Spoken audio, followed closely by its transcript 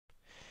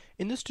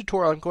In this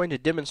tutorial, I'm going to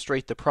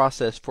demonstrate the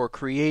process for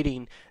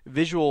creating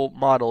visual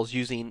models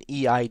using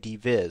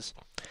e-IDViz.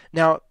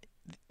 Now,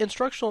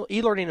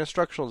 e-learning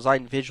instructional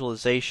design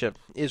visualization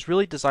is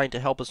really designed to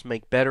help us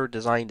make better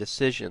design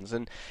decisions.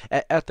 And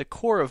at the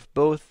core of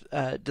both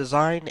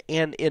design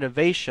and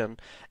innovation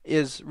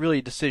is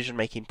really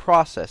decision-making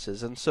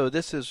processes. And so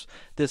this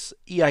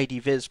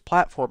e-IDViz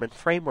platform and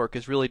framework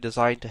is really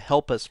designed to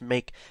help us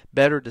make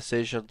better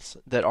decisions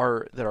that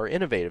are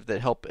innovative,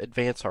 that help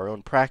advance our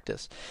own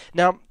practice.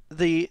 Now,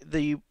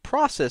 the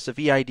process of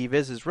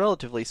e-IDViz is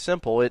relatively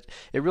simple. It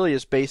really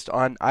is based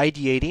on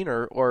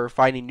ideating or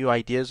finding new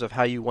ideas of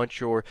how you want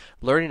your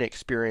learning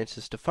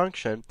experiences to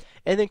function,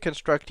 and then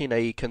constructing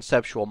a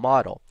conceptual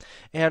model.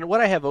 And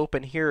what I have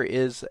open here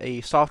is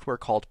a software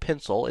called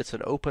Pencil. It's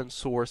an open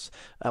source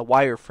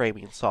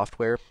wireframing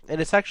software,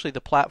 and it's actually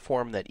the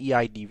platform that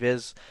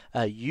e-IDViz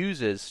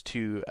uses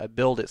to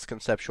build its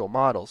conceptual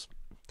models.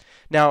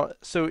 Now,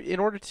 so in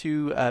order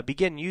to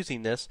begin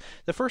using this,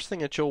 the first thing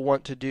that you'll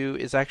want to do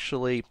is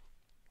actually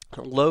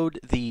load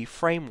the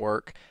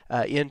framework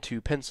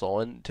into Pencil.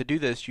 And to do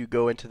this, you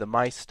go into the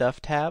My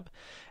Stuff tab,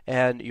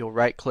 and you'll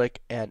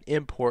right-click and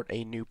import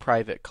a new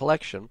private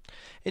collection,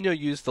 and you'll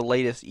use the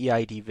latest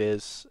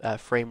e-IDViz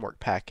framework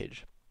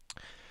package.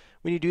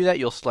 When you do that,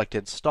 you'll select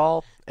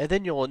Install, and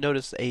then you'll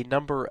notice a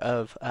number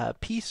of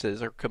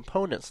pieces or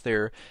components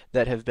there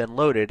that have been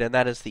loaded, and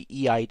that is the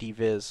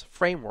e-IDViz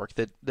framework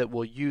that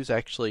we'll use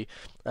actually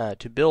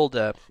to build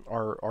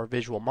our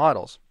visual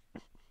models.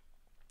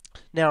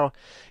 Now,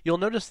 you'll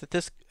notice that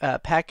this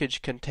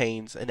package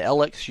contains an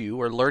LXU,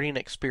 or Learning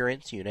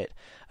Experience Unit,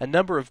 a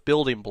number of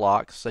building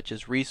blocks such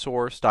as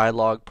resource,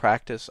 dialogue,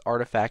 practice,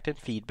 artifact, and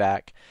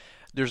feedback.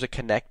 There's a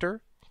connector.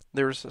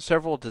 There's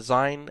several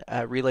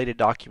design-related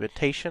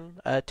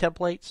documentation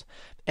templates,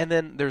 and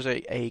then there's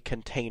a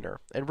container.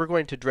 And we're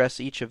going to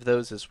address each of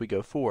those as we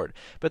go forward.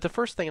 But the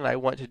first thing that I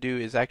want to do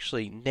is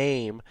actually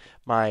name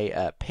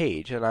my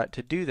page. And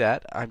to do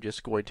that, I'm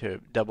just going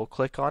to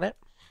double-click on it,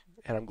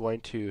 and I'm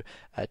going to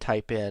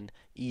type in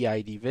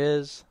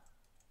e-IDViz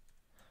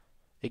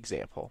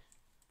example,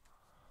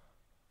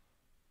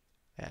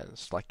 and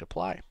select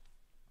Apply.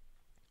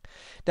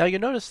 Now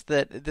you'll notice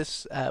that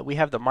this we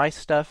have the My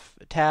Stuff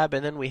tab,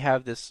 and then we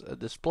have this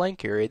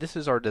blank area. This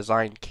is our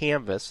design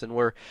canvas, and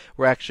we're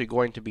actually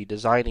going to be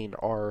designing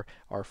our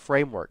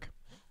framework.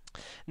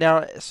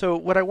 Now, so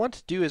what I want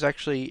to do is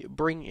actually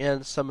bring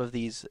in some of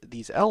these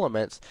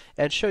elements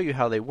and show you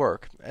how they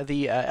work.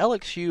 The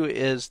LXU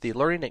is the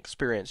Learning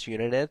Experience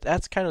Unit, and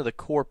that's kind of the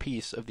core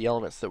piece of the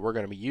elements that we're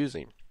going to be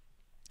using.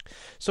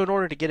 So in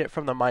order to get it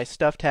from the My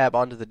Stuff tab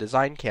onto the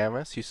design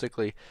canvas, you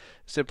simply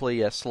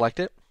select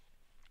it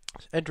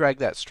and drag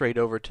that straight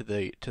over to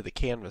the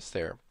canvas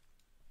there.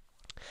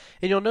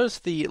 And you'll notice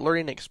the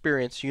Learning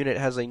Experience Unit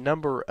has a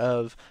number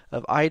of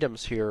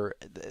items here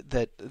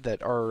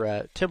that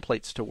are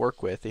templates to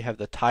work with. They have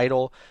the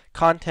title,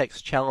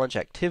 context, challenge,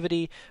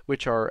 activity,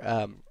 which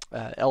are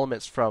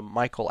elements from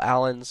Michael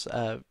Allen's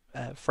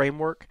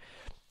framework.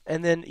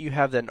 And then you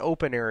have an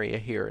open area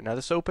here. Now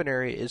this open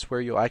area is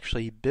where you'll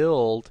actually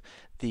build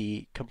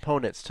the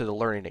components to the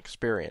learning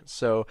experience.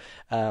 So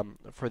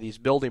for these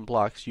building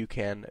blocks, you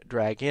can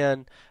drag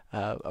in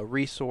a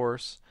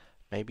resource,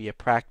 maybe a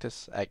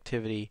practice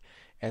activity,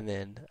 and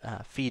then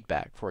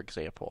feedback, for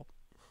example.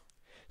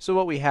 So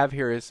what we have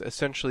here is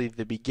essentially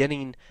the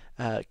beginning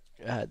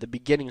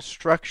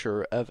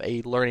structure of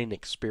a learning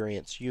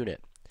experience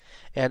unit.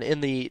 And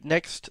in the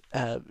next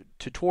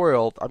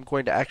tutorial, I'm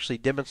going to actually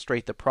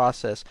demonstrate the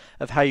process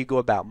of how you go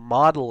about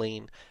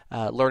modeling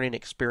learning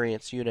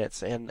experience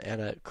units and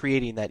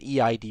creating that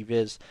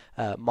e-IDViz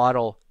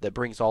model that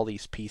brings all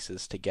these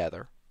pieces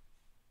together.